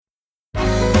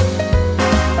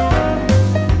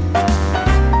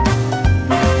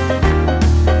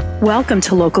Welcome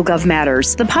to Local Gov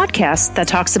Matters, the podcast that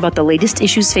talks about the latest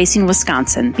issues facing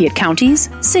Wisconsin, be it counties,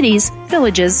 cities,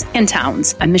 villages, and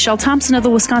towns. I'm Michelle Thompson of the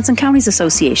Wisconsin Counties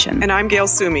Association. And I'm Gail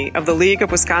Sumi of the League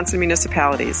of Wisconsin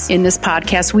Municipalities. In this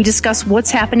podcast, we discuss what's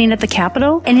happening at the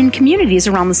Capitol and in communities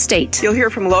around the state. You'll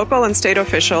hear from local and state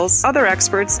officials, other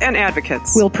experts, and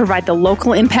advocates. We'll provide the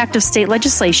local impact of state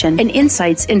legislation and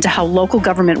insights into how local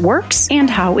government works and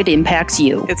how it impacts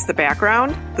you. It's the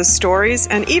background, the stories,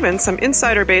 and even some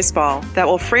insider baseball that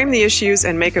will frame the issues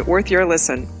and make it worth your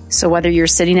listen. So whether you're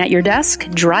sitting at your desk,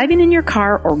 driving in your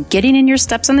car, or getting in your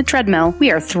steps on the treadmill,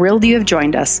 we are thrilled you have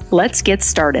joined us. Let's get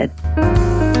started.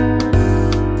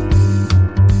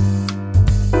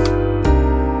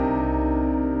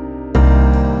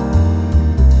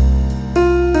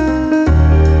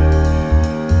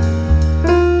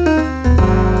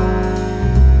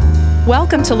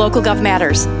 Welcome to Local Gov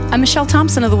Matters. I'm Michelle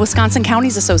Thompson of the Wisconsin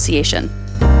Counties Association.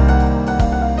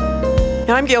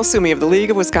 And I'm Gail Sumi of the League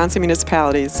of Wisconsin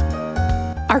Municipalities.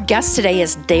 Our guest today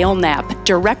is Dale Knapp,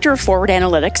 Director of Forward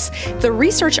Analytics, the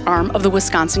research arm of the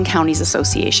Wisconsin Counties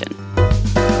Association.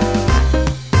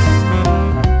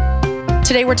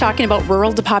 Today we're talking about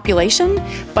rural depopulation,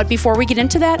 but before we get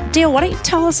into that, Dale, why don't you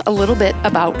tell us a little bit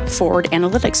about Forward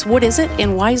Analytics? What is it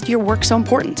and why is your work so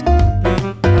important?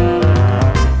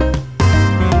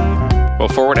 Well,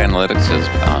 Forward Analytics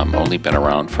has only been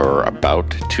around for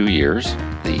about 2 years.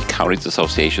 The Counties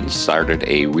Association started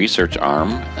a research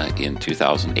arm in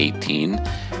 2018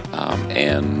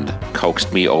 and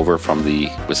coaxed me over from the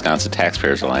Wisconsin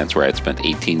Taxpayers Alliance, where I'd spent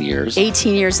 18 years.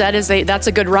 18 years, that's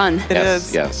a good run. It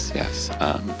is. Yes.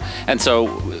 And so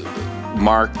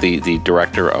Mark, the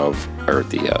director of, or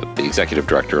the executive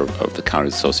director of the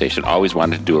Counties Association, always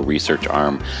wanted to do a research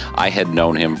arm. I had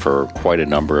known him for quite a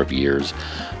number of years.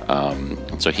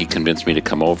 So he convinced me to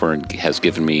come over and has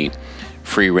given me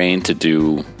free rein to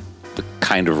do the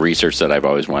kind of research that I've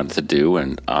always wanted to do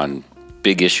and on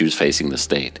big issues facing the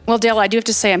state. Well, Dale, I do have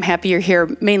to say I'm happy you're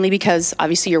here, mainly because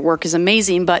obviously your work is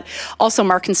amazing, but also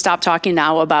Mark can stop talking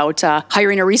now about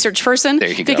hiring a research person. There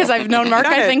you go. Because I've known Mark,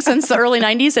 I think, since the early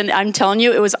 90s, and I'm telling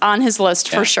you, it was on his list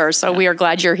for sure, so we are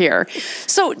glad you're here.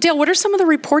 So, Dale, what are some of the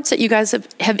reports that you guys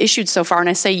have issued so far? And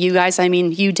I say you guys, I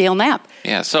mean you, Dale Knapp.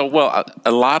 Yeah, so, well,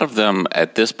 a lot of them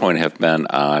at this point have been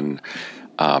on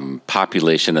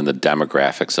population and the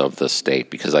demographics of the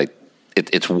state, because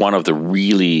it's one of the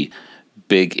really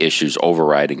big issues,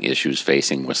 overriding issues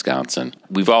facing Wisconsin.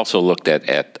 We've also looked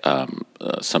at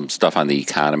some stuff on the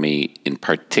economy, in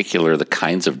particular the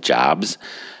kinds of jobs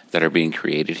that are being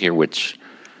created here, which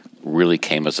really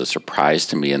came as a surprise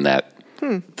to me in that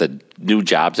the new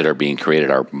jobs that are being created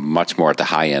are much more at the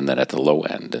high end than at the low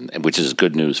end, and which is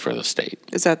good news for the state.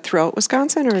 Is that throughout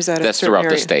Wisconsin, or is that that's a certain throughout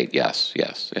area? the state? Yes.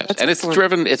 That's and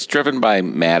excellent. it's driven by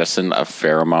Madison a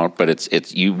fair amount, but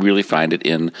it's you really find it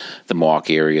in the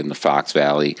Milwaukee area, in the Fox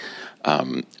Valley,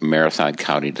 Marathon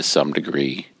County to some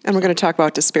degree. And we're going to talk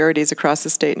about disparities across the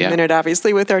state in a minute,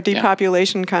 obviously, with our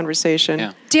depopulation conversation.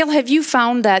 Yeah. Dale, have you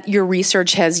found that your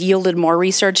research has yielded more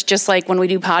research? Just like when we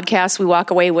do podcasts, we walk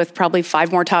away with probably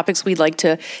 5 more topics we'd like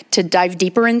to dive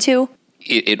deeper into?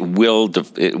 It will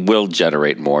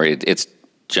generate more. It's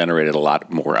generated a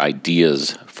lot more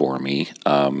ideas for me.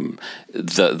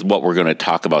 What we're going to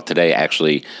talk about today,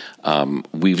 actually,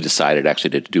 we've decided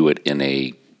actually to do it in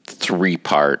a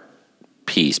 3-part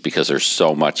piece because there's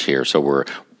so much here. So we're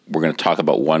going to talk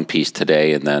about one piece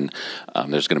today, and then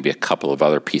there's going to be a couple of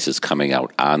other pieces coming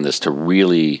out on this to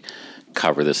really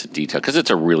cover this in detail, because it's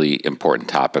a really important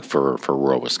topic for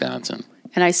rural Wisconsin.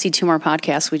 And I see 2 more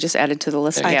podcasts we just added to the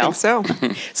list, Gail. I think so.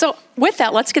 So with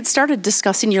that, let's get started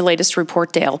discussing your latest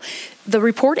report, Dale. The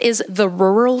report is the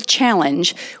Rural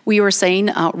Challenge. We were saying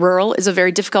rural is a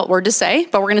very difficult word to say,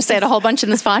 but we're going to say it a whole bunch in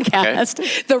this podcast.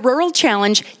 Okay. The Rural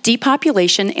Challenge,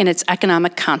 Depopulation and Its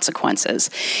Economic Consequences.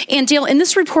 And Dale, in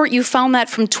this report, you found that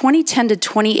from 2010 to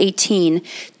 2018,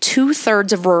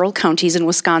 2/3 of rural counties in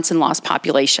Wisconsin lost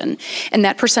population. And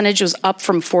that percentage was up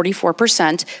from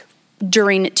 44%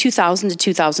 during 2000 to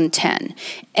 2010.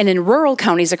 And in rural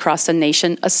counties across the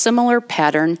nation, a similar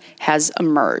pattern has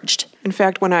emerged. In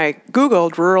fact, when I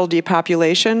Googled rural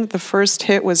depopulation, the first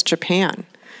hit was Japan.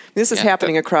 This is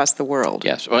happening across the world.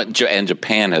 Yes, and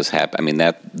Japan has happened. I mean,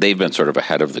 that they've been sort of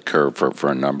ahead of the curve for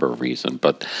a number of reasons.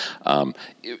 But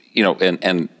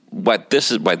and why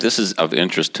this is of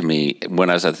interest to me. When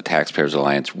I was at the Taxpayers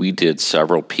Alliance, we did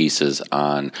several pieces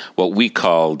on what we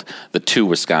called the 2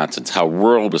 Wisconsins, how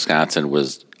rural Wisconsin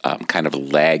was kind of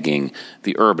lagging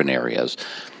the urban areas,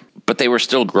 but they were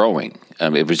still growing.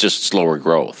 It was just slower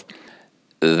growth.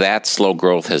 That slow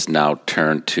growth has now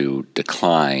turned to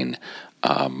decline,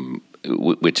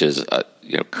 which is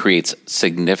creates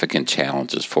significant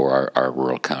challenges for our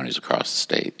rural counties across the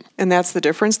state. And that's the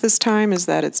difference this time, is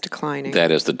that it's declining?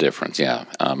 That is the difference, yeah.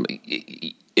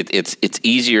 It's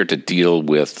easier to deal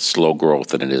with slow growth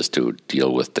than it is to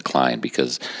deal with decline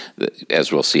because,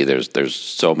 as we'll see, there's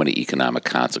so many economic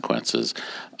consequences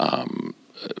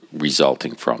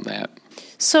resulting from that.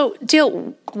 So,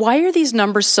 Dale, why are these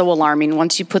numbers so alarming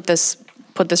once you put this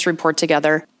report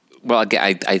together? Well,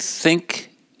 I think,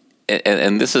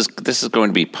 and this is going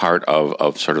to be part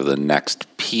of sort of the next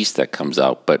piece that comes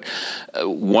out, but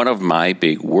one of my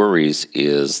big worries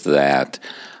is that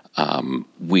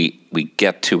we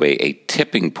get to a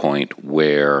tipping point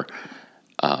where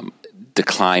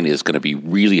decline is going to be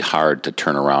really hard to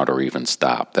turn around or even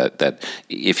stop. That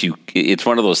it's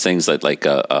one of those things that like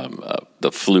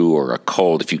the flu or a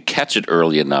cold. If you catch it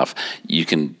early enough, you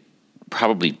can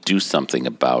probably do something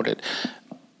about it.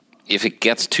 If it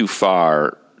gets too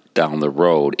far down the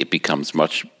road, it becomes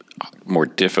much more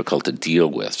difficult to deal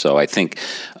with. So I think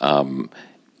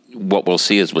what we'll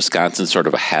see is Wisconsin sort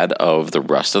of ahead of the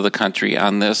rest of the country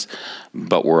on this,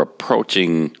 but we're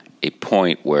approaching a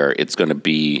point where it's going to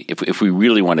be, if we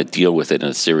really want to deal with it in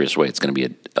a serious way, it's going to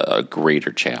be a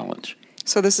greater challenge.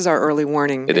 So this is our early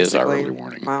warning. It is our early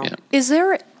warning. Wow. Yeah. Is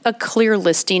there a clear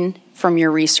listing from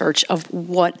your research of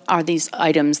what are these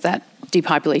items that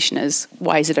depopulation is?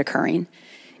 Why is it occurring?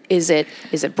 Is it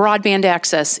broadband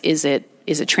access? Is it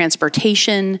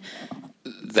transportation?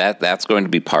 That's going to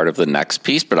be part of the next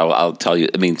piece, but I'll tell you.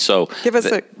 I mean, so give us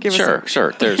a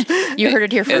sure. There's you heard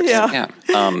it here first. Yeah.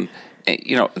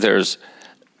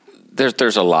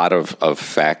 There's a lot of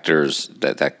factors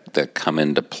that come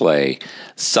into play.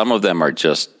 Some of them are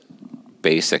just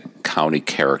basic county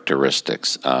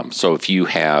characteristics. So if you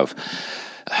have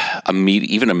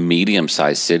even a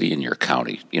medium-sized city in your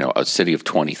county, a city of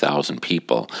 20,000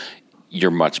 people, you're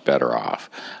much better off.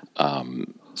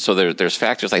 So there's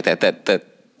factors like that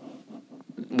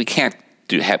we can't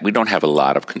we don't have a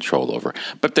lot of control over.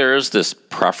 But there is this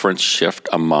preference shift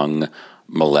among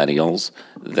millennials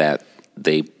that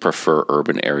they prefer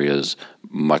urban areas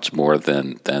much more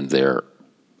than their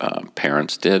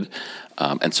parents did.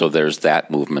 And so there's that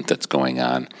movement that's going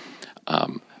on.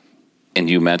 And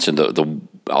you mentioned the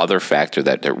other factor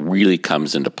that really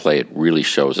comes into play, it really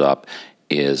shows up,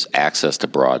 is access to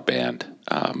broadband.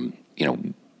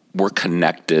 We're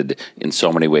connected in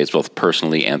so many ways, both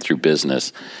personally and through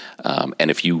business. And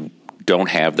if you don't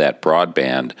have that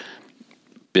broadband,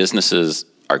 businesses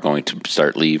are going to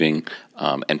start leaving,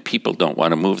 and people don't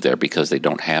want to move there because they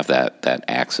don't have that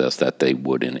access that they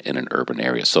would in an urban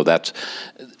area. So that's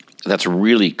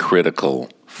really critical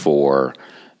for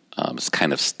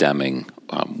kind of stemming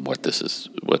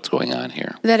what's going on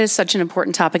here. That is such an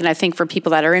important topic, and I think for people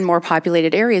that are in more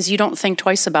populated areas, you don't think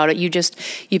twice about it. You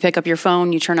pick up your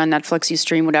phone, you turn on Netflix, you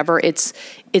stream whatever. It's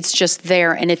just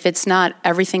there, and if it's not,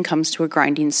 everything comes to a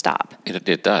grinding stop.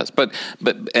 It does, but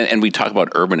we talk about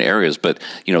urban areas, but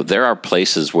there are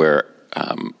places where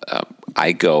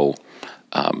I go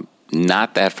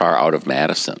not that far out of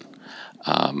Madison,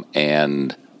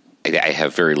 and I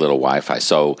have very little Wi-Fi.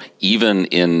 So even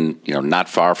in, not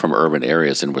far from urban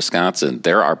areas in Wisconsin,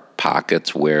 there are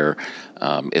pockets where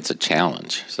it's a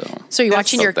challenge. So are you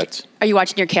watching your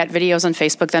cat videos on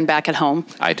Facebook then back at home?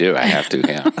 I do. I have to.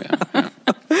 Yeah.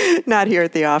 Not here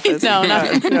at the office. No,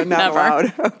 not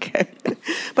allowed. Okay.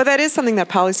 But that is something that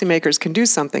policymakers can do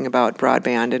something about,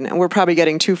 broadband, and we're probably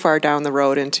getting too far down the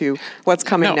road into what's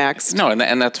coming next. No,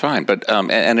 and that's fine. But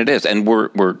and it is, and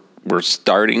we're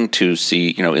starting to see,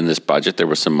 in this budget, there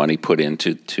was some money put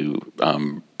into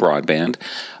broadband.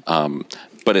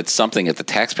 But it's something at the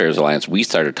Taxpayers Alliance we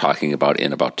started talking about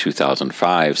in about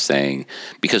 2005, saying,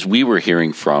 because we were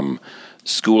hearing from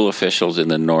school officials in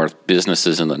the North,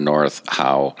 businesses in the North,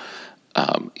 how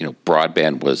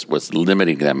broadband was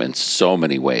limiting them in so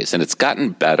many ways. And it's gotten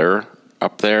better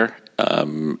up there,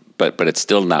 but it's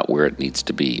still not where it needs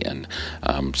to be. And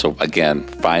so, again,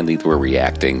 finally we're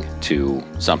reacting to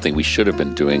something we should have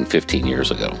been doing 15 years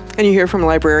ago. And you hear from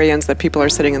librarians that people are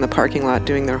sitting in the parking lot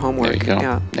doing their homework. There you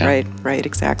go. Yeah. Right,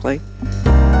 exactly.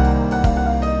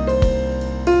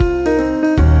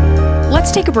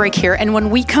 Let's take a break here, and when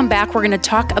we come back, we're going to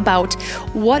talk about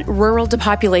what rural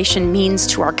depopulation means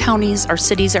to our counties, our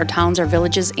cities, our towns, our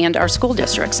villages, and our school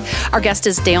districts. Our guest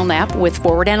is Dale Knapp with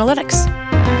Forward Analytics.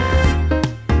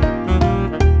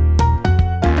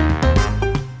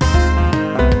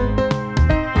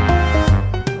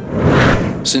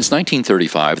 Since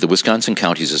 1935, the Wisconsin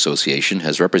Counties Association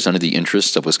has represented the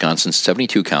interests of Wisconsin's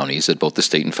 72 counties at both the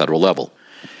state and federal level.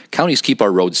 Counties keep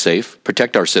our roads safe,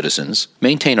 protect our citizens,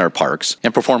 maintain our parks,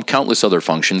 and perform countless other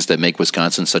functions that make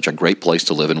Wisconsin such a great place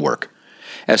to live and work.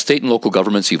 As state and local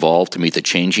governments evolve to meet the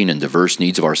changing and diverse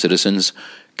needs of our citizens,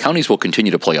 counties will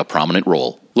continue to play a prominent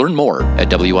role. Learn more at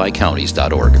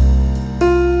wicounties.org.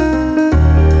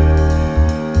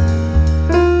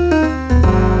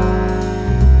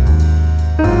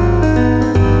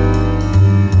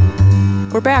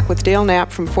 We're back with Dale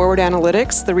Knapp from Forward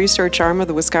Analytics, the research arm of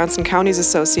the Wisconsin Counties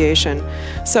Association.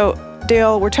 So,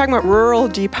 Dale, we're talking about rural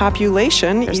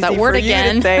depopulation. There's Easy that word for you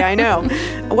again. to say, I know.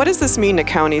 What does this mean to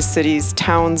counties, cities,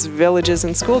 towns, villages,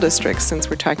 and school districts, since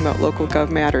we're talking about local gov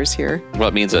matters here? Well,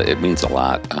 it means a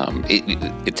lot.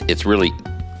 It's really,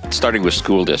 starting with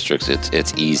school districts,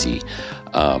 it's easy.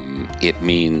 It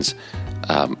means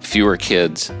fewer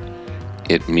kids.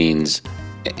 It means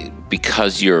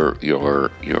because your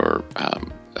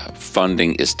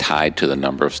funding is tied to the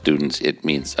number of students, it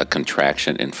means a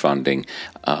contraction in funding,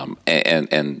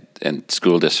 and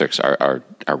school districts are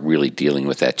really dealing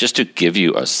with that. Just to give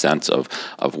you a sense of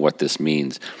what this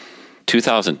means,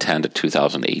 2010 to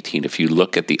 2018, if you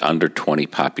look at the under 20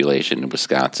 population in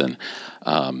Wisconsin,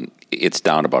 it's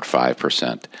down about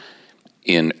 5%.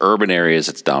 In urban areas,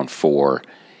 it's down 4%.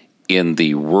 In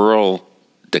the rural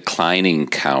declining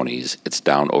counties, it's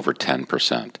down over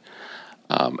 10%.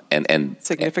 And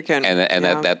significant. And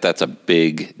that's a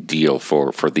big deal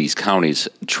for these counties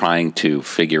trying to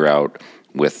figure out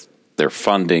with their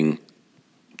funding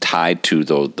tied to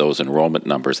those enrollment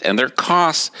numbers. And their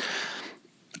costs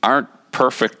aren't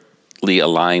perfectly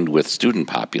aligned with student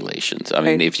populations. I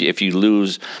mean, if you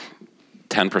lose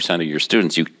 10% of your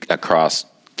students across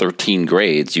 13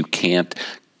 grades, you can't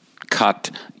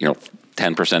cut,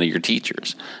 10% of your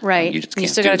teachers. Right. You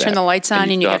still got to turn the lights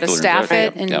on and you got to staff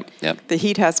it. And the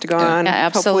heat has to go on. Yeah,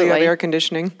 absolutely. Hopefully you have air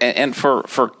conditioning. And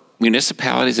for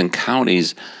municipalities and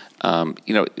counties,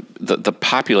 the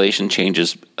population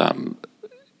changes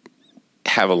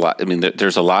have a lot. I mean,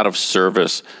 there's a lot of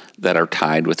service that are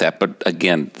tied with that. But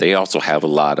again, they also have a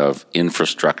lot of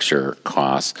infrastructure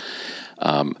costs.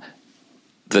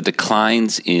 The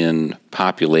declines in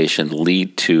population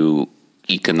lead to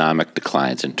economic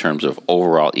declines in terms of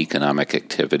overall economic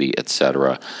activity, et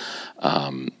cetera.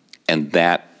 And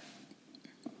that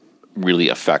really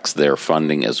affects their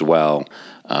funding as well.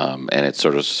 And it's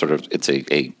sort of it's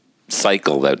a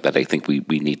cycle that I think we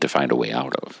need to find a way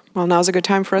out of. Well, now's a good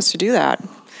time for us to do that.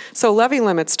 So levy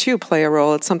limits, too, play a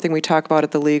role. It's something we talk about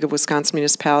at the League of Wisconsin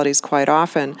Municipalities quite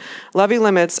often. Levy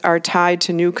limits are tied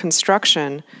to new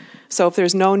construction. So if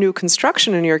there's no new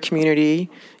construction in your community,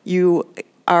 you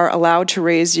are allowed to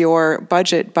raise your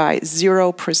budget by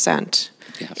 0%.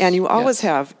 Yes. And you always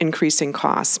have increasing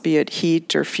costs, be it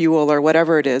heat or fuel or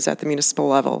whatever it is at the municipal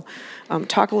level.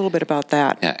 Talk a little bit about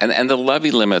that. Yeah, and the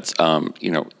levy limits,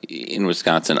 in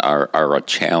Wisconsin are a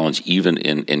challenge even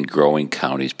in growing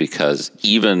counties, because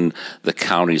even the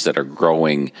counties that are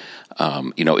growing,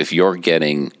 if you're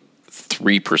getting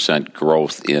 3%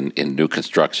 growth in new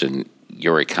construction,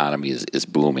 your economy is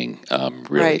booming.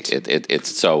 Really, right.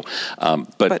 It's so.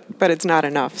 But it's not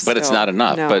enough. But it's not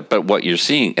enough. No. But what you're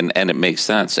seeing, and it makes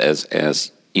sense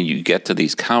as you get to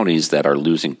these counties that are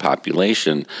losing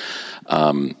population.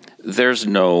 There's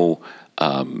no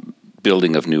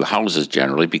building of new houses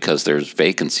generally because there's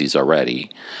vacancies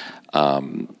already.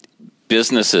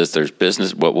 Businesses, there's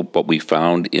business. What we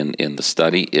found in the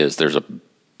study is there's a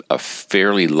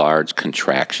fairly large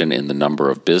contraction in the number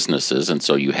of businesses, and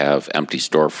so you have empty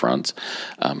storefronts.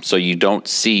 So you don't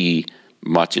see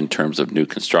much in terms of new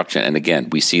construction. And again,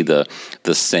 we see the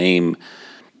same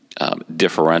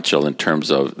differential in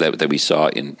terms of that we saw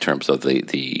in terms of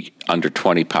the under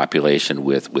 20 population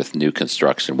with new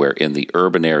construction, where in the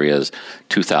urban areas,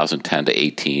 2010 to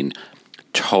 18,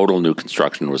 total new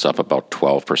construction was up about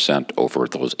 12% over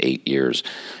those 8 years.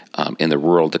 In the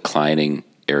rural declining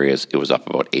areas, it was up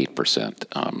about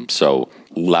 8%. So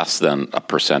less than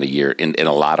 1% a year. In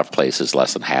a lot of places,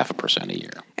 less than 0.5% a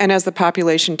year. And as the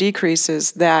population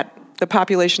decreases, the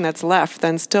population that's left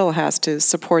then still has to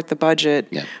support the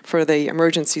budget for the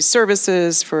emergency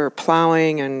services, for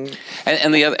plowing and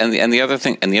the other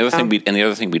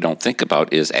thing we don't think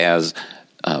about is as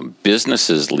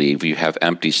businesses leave, you have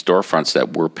empty storefronts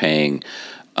that we're paying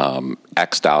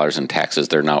X dollars in taxes.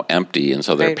 They're now empty, and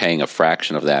so they're paying a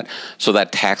fraction of that. So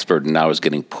that tax burden now is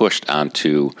getting pushed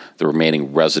onto the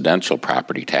remaining residential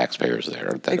property taxpayers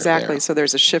there. Exactly. So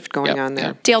there's a shift going on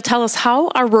there. Dale, tell us, how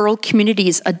are rural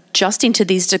communities adjusting to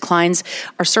these declines?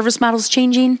 Are service models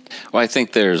changing? Well, I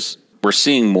think we're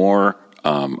seeing more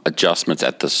adjustments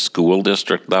at the school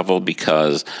district level,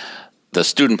 because the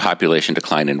student population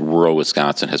decline in rural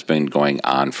Wisconsin has been going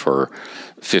on for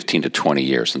 15 to 20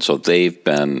 years. And so they've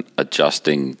been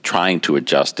trying to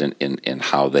adjust in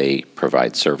how they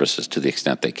provide services to the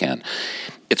extent they can.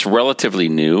 It's relatively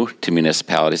new to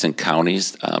municipalities and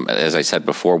counties. As I said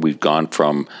before, we've gone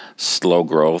from slow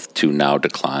growth to now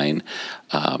decline.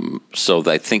 So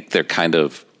I think they're kind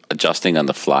of adjusting on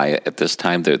the fly at this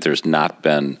time. There's not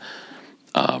been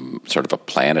sort of a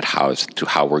plan at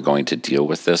how we're going to deal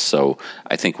with this. So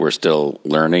I think we're still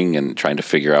learning and trying to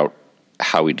figure out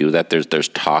how we do that. There's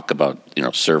talk about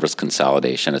service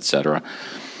consolidation, et cetera.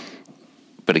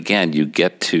 But again, you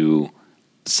get to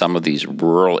some of these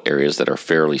rural areas that are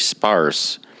fairly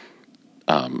sparse.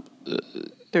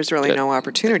 There's really no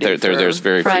opportunity. There's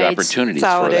very few opportunities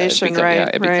for that.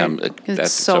 That becomes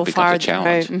a challenge.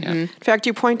 Right. Mm-hmm. Yeah. In fact,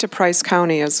 you point to Price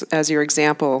County as your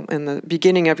example in the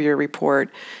beginning of your report,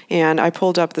 and I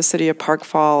pulled up the City of Park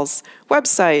Falls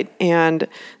website, and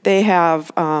they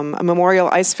have a Memorial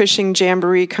Ice Fishing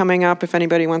Jamboree coming up if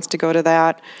anybody wants to go to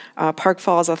that. Park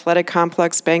Falls Athletic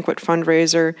Complex banquet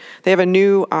fundraiser. They have a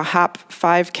new HOP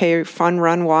 5K fun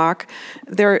run walk.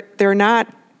 They're not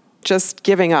just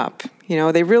giving up.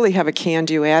 They really have a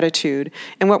can-do attitude.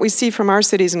 And what we see from our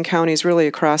cities and counties really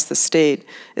across the state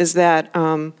is that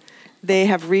they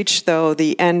have reached, though,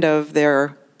 the end of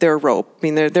their rope. I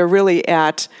mean, they're really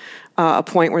at a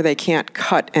point where they can't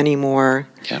cut anymore.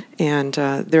 Yeah. And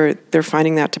they're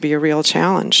finding that to be a real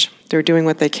challenge. They're doing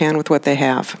what they can with what they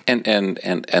have. And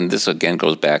this, again,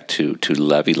 goes back to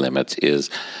levy limits is,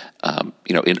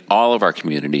 in all of our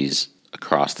communities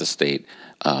across the state,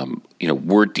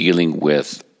 we're dealing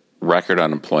with record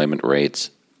unemployment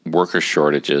rates, worker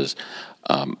shortages.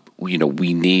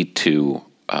 We need to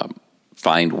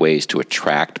find ways to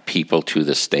attract people to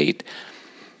the state.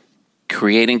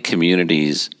 Creating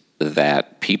communities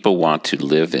that people want to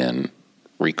live in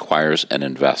requires an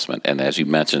investment. And as you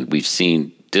mentioned, we've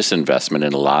seen disinvestment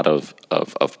in a lot of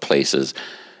places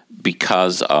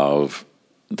because of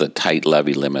the tight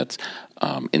levy limits.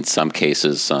 In some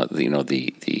cases,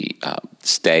 the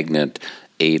stagnant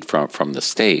aid from the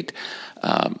state.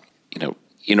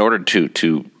 In order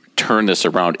to turn this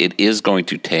around, it is going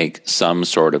to take some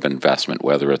sort of investment,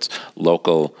 whether it's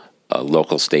local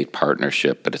state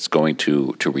partnership, but it's going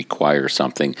to require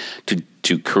something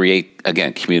to create,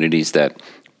 again, communities that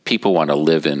people want to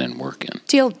live in and work in.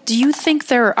 Dale, do you think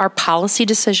there are policy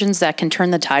decisions that can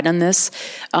turn the tide on this?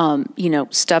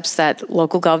 Steps that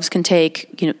local govs can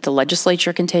take, the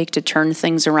legislature can take to turn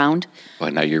things around?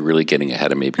 Well, now you're really getting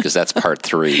ahead of me because that's part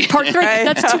 3. Part 3,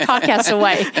 that's 2 podcasts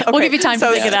away. Okay. We'll give you time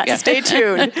to think of that. Yeah. Stay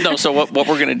tuned. No, so what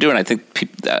we're going to do, and I think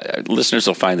listeners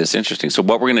will find this interesting. So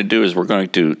what we're going to do is we're going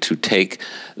to take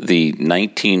the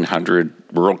 1,900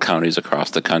 rural counties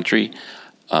across the country,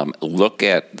 look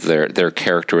at their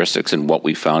characteristics and what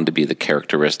we found to be the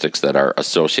characteristics that are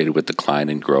associated with decline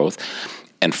and growth,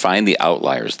 and find the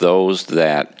outliers, those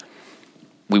that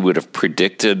we would have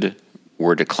predicted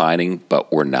were declining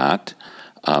but were not.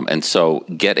 And so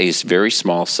get a very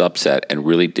small subset and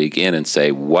really dig in and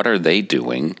say, what are they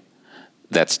doing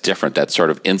that's different, that's sort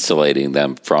of insulating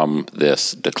them from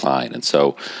this decline? And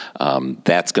so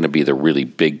that's going to be the really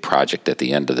big project at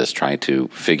the end of this, trying to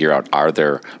figure out, are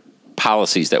there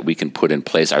policies that we can put in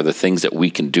place? Are there things that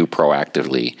we can do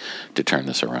proactively to turn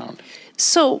this around?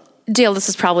 So, Dale, this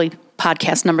is probably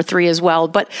podcast number 3 as well,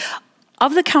 but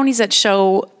of the counties that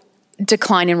show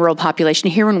decline in rural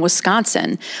population here in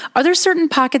Wisconsin, are there certain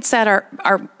pockets that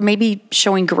are maybe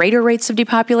showing greater rates of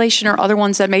depopulation, or other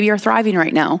ones that maybe are thriving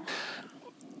right now?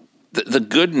 The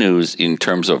good news in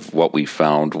terms of what we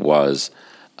found was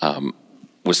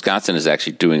Wisconsin is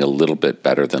actually doing a little bit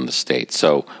better than the state.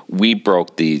 So we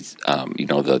broke these,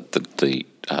 the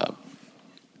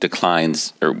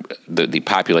declines or the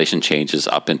population changes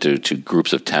up into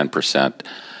groups of 10%.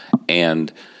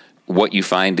 And what you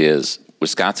find is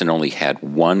Wisconsin only had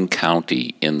one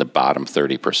county in the bottom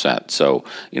 30%. So,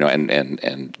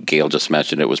 and Gail just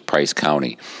mentioned it was Price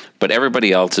County. But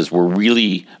everybody else we're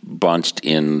really bunched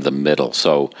in the middle.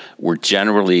 So we're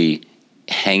generally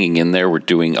hanging in there. We're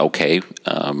doing okay,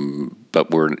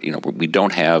 but we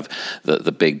don't have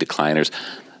the big decliners.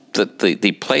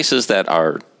 The places that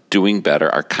are doing better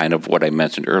are kind of what I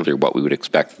mentioned earlier, what we would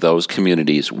expect. Those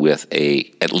communities with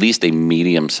at least a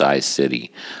medium-sized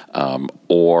city,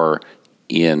 or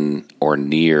in or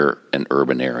near an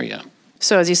urban area.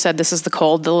 So as you said, this is the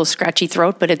cold, the little scratchy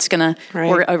throat, but it's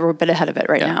we're a bit ahead of it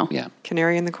right now. Yeah.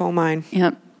 Canary in the coal mine.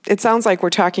 Yep. it sounds like we're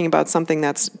talking about something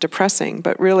that's depressing,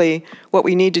 but really what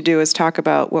we need to do is talk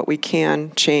about what we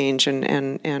can change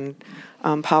and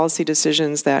policy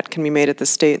decisions that can be made at the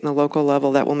state and the local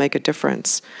level that will make a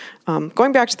difference.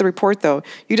 Going back to the report, though,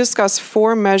 you discuss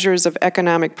 4 measures of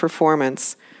economic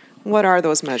performance. What are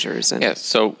those measures?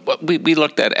 So we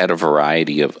looked at a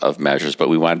variety of measures, but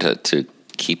we wanted to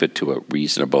keep it to a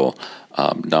reasonable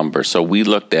number. So we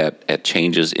looked at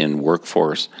changes in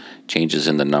workforce, changes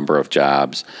in the number of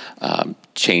jobs,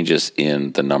 changes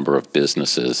in the number of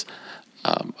businesses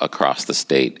across the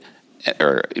state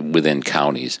or within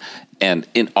counties. And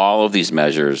in all of these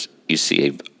measures, you see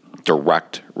a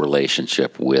direct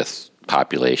relationship with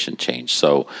population change.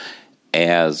 So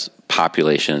as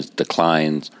population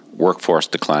declines, workforce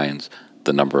declines,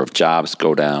 the number of jobs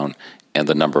go down, and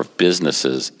the number of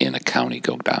businesses in a county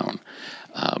go down.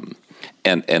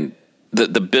 And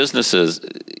the businesses,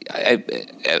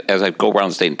 as I go around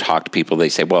the state and talk to people, they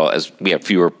say, well, as we have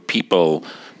fewer people,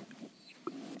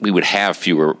 we would have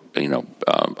fewer,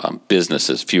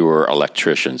 businesses, fewer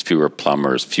electricians, fewer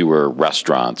plumbers, fewer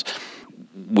restaurants,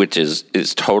 which is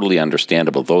totally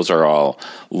understandable. Those are all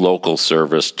local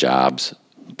service jobs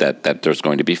that there's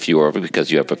going to be fewer of because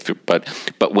you have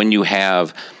but when you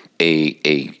have a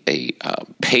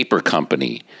paper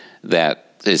company that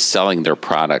is selling their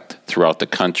product throughout the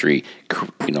country,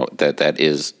 that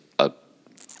is a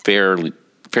fairly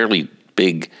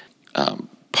big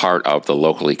part of the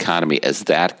local economy. As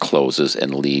that closes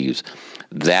and leaves,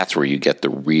 that's where you get the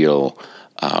real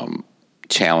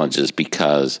challenges,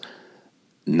 because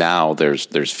now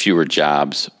there's fewer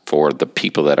jobs for the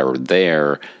people that are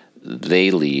there. They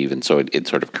leave, and so it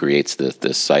sort of creates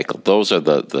this cycle. Those are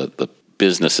the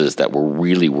businesses that we're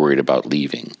really worried about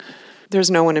leaving.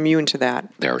 There's no one immune to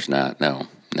that. There's not, no.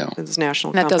 It's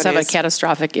national that companies. does have a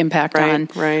catastrophic impact on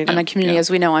the community. Yeah. As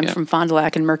we know, I'm from Fond du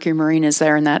Lac, and Mercury Marine is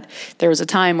there, and that there was a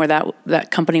time where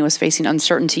that company was facing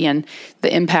uncertainty, and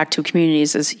the impact to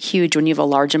communities is huge when you have a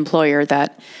large employer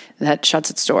that shuts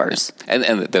its doors. Yeah.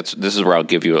 And this is where I'll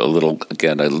give you a little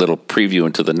preview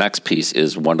into the next piece.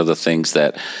 Is one of the things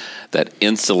that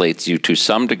insulates you to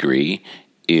some degree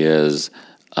is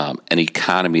an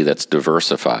economy that's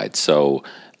diversified. So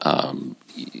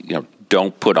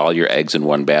don't put all your eggs in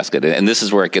one basket. And this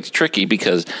is where it gets tricky,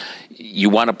 because you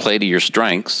want to play to your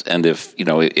strengths. And if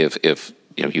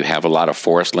you have a lot of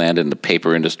forest land and the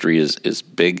paper industry is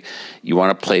big, you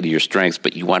want to play to your strengths,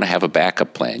 but you want to have a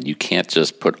backup plan. You can't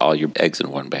just put all your eggs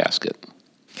in one basket.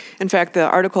 In fact, the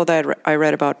article that I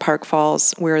read about Park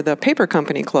Falls, where the paper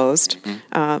company closed,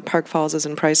 Park Falls is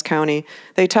in Price County,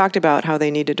 they talked about how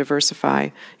they need to diversify,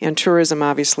 and tourism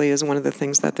obviously is one of the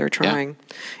things that they're trying.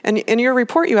 Yeah. And in your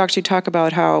report, you actually talk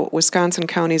about how Wisconsin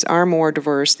counties are more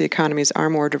diverse, the economies are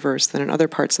more diverse than in other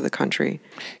parts of the country.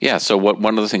 Yeah, so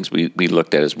one of the things we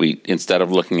looked at is instead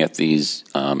of looking at these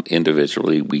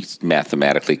individually, we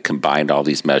mathematically combined all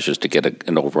these measures to get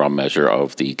an overall measure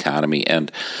of the economy.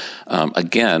 And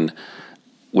again,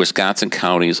 Wisconsin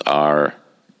counties are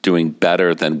doing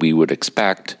better than we would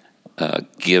expect,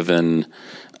 given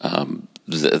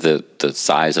the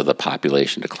size of the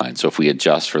population decline. So if we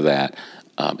adjust for that,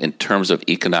 in terms of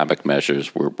economic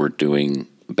measures, we're doing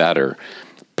better.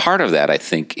 Part of that, I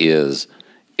think, is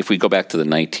if we go back to the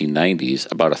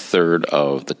 1990s, about a third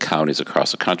of the counties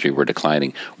across the country were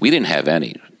declining. We didn't have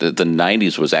any. The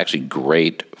 90s was actually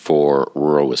great for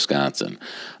rural Wisconsin.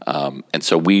 And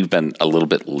so we've been a little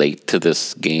bit late to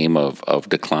this game of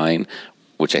decline,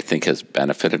 which I think has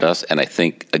benefited us. And I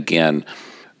think, again,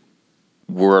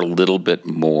 we're a little bit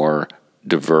more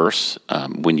diverse.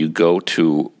 When you go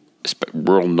to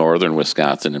rural northern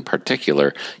Wisconsin in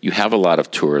particular, you have a lot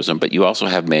of tourism, but you also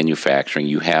have manufacturing.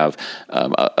 You have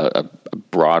a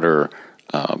broader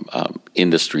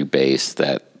industry base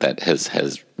that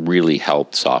has really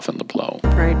helped soften the blow.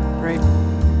 Right.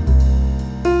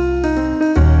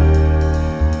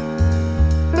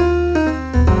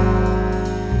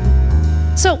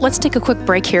 So let's take a quick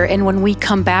break here, and when we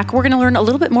come back, we're going to learn a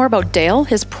little bit more about Dale,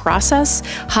 his process,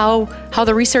 how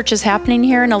the research is happening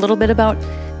here, and a little bit about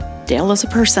Dale as a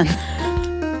person.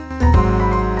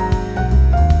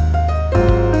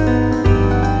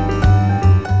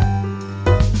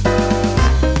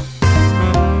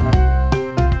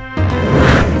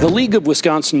 The League of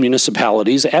Wisconsin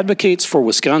Municipalities advocates for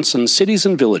Wisconsin cities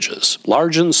and villages,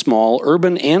 large and small,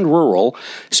 urban and rural,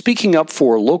 speaking up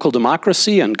for local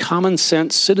democracy and common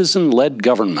sense citizen-led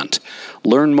government.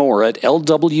 Learn more at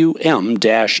lwm-info.org.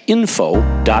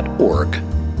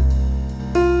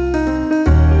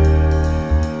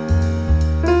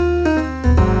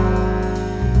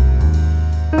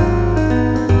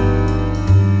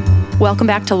 Welcome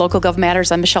back to Local Gov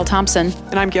Matters. I'm Michelle Thompson.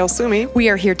 And I'm Gail Sumi. We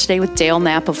are here today with Dale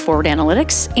Knapp of Forward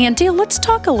Analytics. And Dale, let's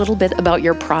talk a little bit about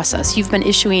your process. You've been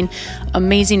issuing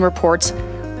amazing reports.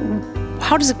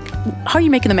 How are you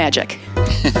making the magic?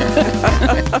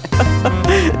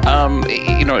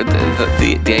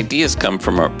 The ideas come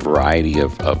from a variety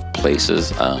of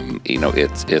places.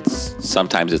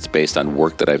 Sometimes it's based on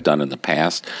work that I've done in the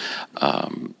past.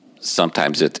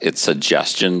 Sometimes it's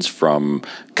suggestions from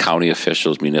county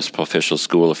officials, municipal officials,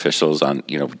 school officials on,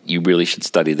 you really should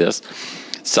study this.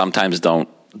 Sometimes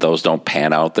those don't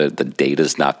pan out. The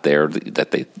data's not there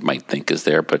that they might think is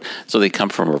there. But so they come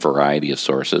from a variety of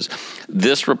sources.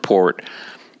 This report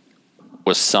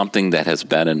was something that has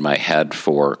been in my head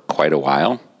for quite a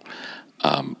while.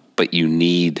 But you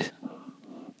need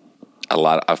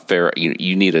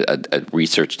you need a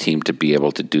research team to be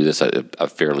able to do this, a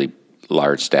fairly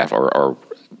large staff or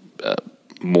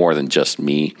more than just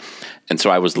me. And so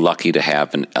I was lucky to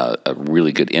have a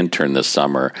really good intern this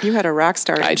summer. You had a rock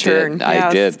star intern.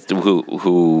 I did,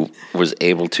 who was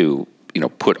able to,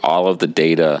 put all of the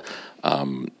data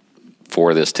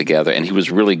for this together. And he was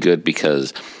really good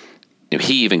because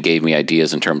he even gave me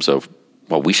ideas in terms of,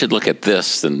 well, we should look at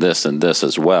this and this and this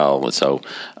as well. And so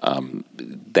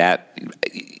that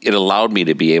it allowed me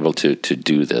to be able to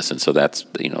do this, and so that's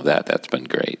been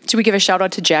great. Should we give a shout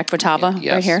out to Jack Vatava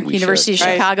yes, right here, University should.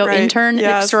 of Chicago intern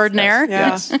extraordinaire?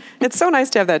 Yes. It's so nice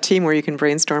to have that team where you can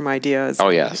brainstorm ideas. And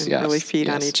really feed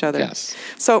on each other. Yes.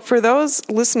 So for those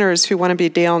listeners who want to be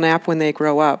Dale Knapp when they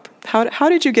grow up, how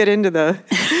did you get into the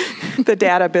the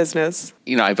data business?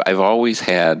 I've always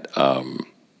had a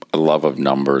love of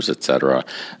numbers, et cetera.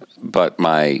 But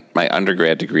my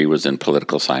undergrad degree was in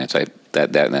political science.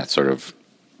 That sort of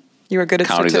you were good at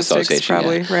statistics,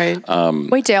 probably, right?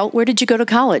 Wait, Dale, where did you go to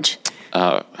college?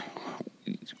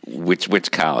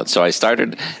 Which college? So I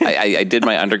started. I did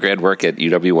my undergrad work at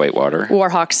UW Whitewater.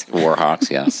 Warhawks,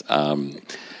 yes.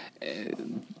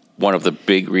 One of the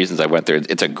big reasons I went there,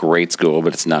 it's a great school,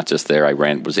 but it's not just there. I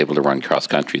was able to run cross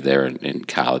country there in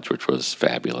college, which was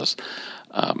fabulous.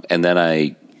 And then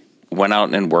I went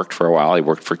out and worked for a while. I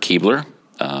worked for Keebler,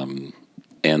 and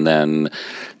then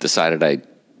decided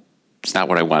it's not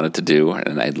what I wanted to do,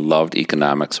 and I loved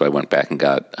economics, so I went back and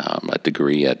got a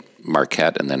degree at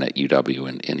Marquette and then at UW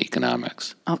in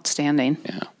economics. Outstanding.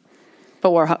 Yeah. But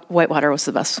Whitewater was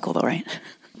the best school, though, right?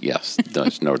 Yes,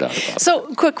 there's no doubt about it. So,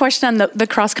 quick question on the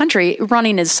cross country.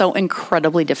 Running is so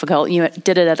incredibly difficult. You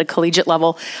did it at a collegiate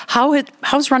level.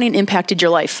 How's running impacted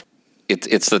your life?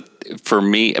 For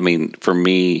me, I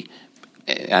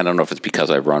don't know if it's because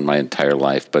I've run my entire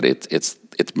life, but it's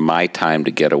my time to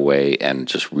get away and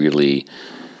just really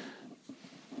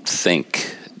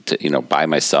think by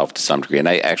myself to some degree. And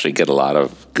I actually get a lot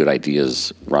of good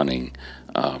ideas running.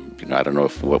 I don't know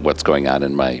what's going on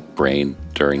in my brain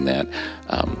during that.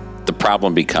 The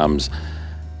problem becomes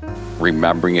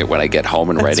remembering it when I get home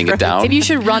and writing it down. Maybe you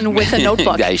should run with a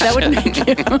notebook. That would make you.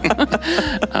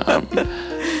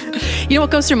 You know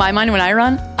what goes through my mind when I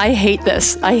run? I hate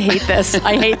this. I hate this.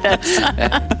 I hate this.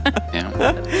 Yeah.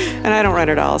 And I don't run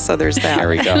at all, so there's that. There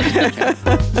we go.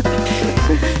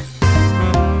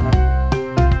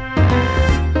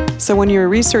 So when your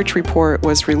research report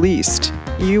was released,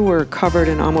 you were covered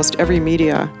in almost every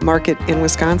media market in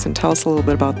Wisconsin. Tell us a little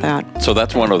bit about that. So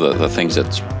that's one of the things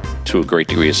that's to a great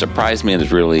degree has surprised me and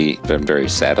has really been very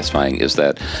satisfying is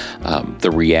that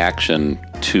the reaction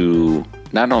to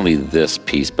not only this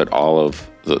piece, but all of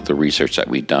the research that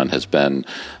we've done has been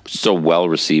so well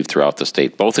received throughout the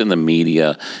state, both in the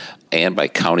media and by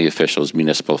county officials,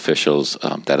 municipal officials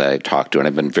that I've talked to, and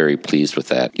I've been very pleased with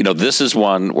that. This is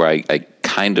one where I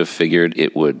kind of figured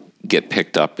it would get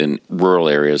picked up in rural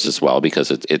areas as well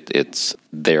because it's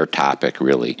their topic,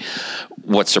 really.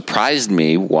 What surprised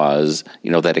me was,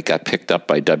 that it got picked up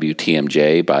by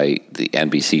WTMJ, by the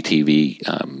NBC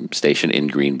TV station in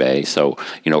Green Bay. So,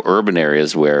 urban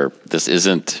areas where this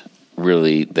isn't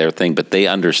really their thing, but they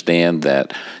understand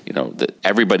that, that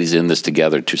everybody's in this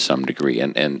together to some degree.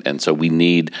 And so we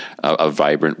need a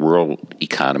vibrant rural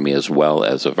economy as well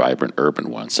as a vibrant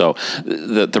urban one. So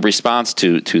the response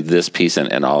to this piece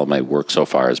and all of my work so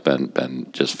far has been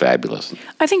just fabulous.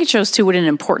 I think it shows, too, what an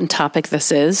important topic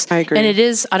this is. I agree. And it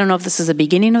is, I don't know if this is the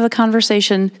beginning of the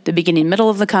conversation, the beginning, middle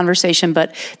of the conversation,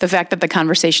 but the fact that the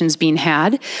conversation is being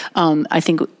had, I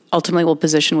think ultimately will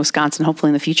position Wisconsin, hopefully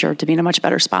in the future, to be in a much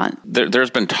better spot. There's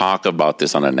been talk about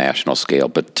this on a national scale,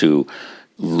 but to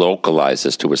localize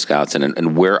this to Wisconsin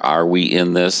and where are we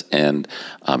in this and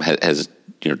has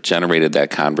generated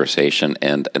that conversation.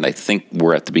 And I think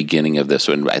we're at the beginning of this.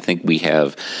 And I think we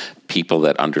have people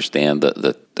that understand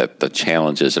the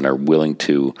challenges and are willing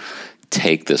to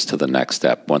take this to the next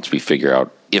step once we figure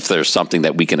out if there's something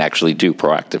that we can actually do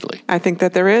proactively. I think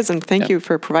that there is, and thank you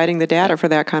for providing the data for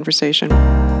that conversation.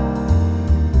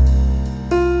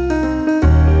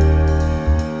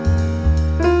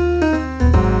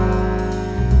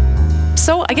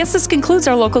 So I guess this concludes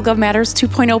our Local Gov Matters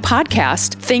 2.0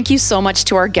 podcast. Thank you so much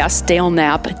to our guest, Dale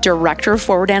Knapp, Director of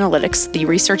Forward Analytics, the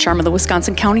research arm of the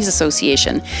Wisconsin Counties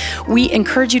Association. We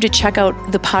encourage you to check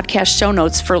out the podcast show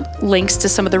notes for links to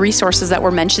some of the resources that were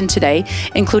mentioned today,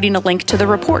 including a link to the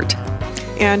report.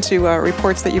 And to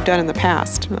reports that you've done in the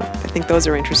past. I think those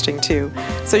are interesting too.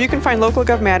 So you can find Local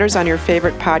Gov Matters on your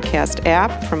favorite podcast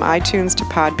app, from iTunes to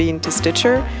Podbean to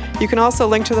Stitcher. You can also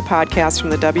link to the podcast from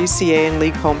the WCA and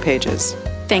League homepages.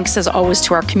 Thanks, as always,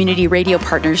 to our community radio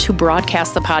partners who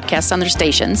broadcast the podcast on their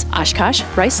stations, Oshkosh,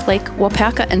 Rice Lake,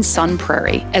 Wapaka, and Sun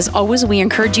Prairie. As always, we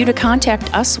encourage you to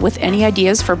contact us with any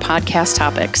ideas for podcast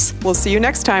topics. We'll see you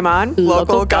next time on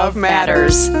Local Gov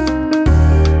Matters.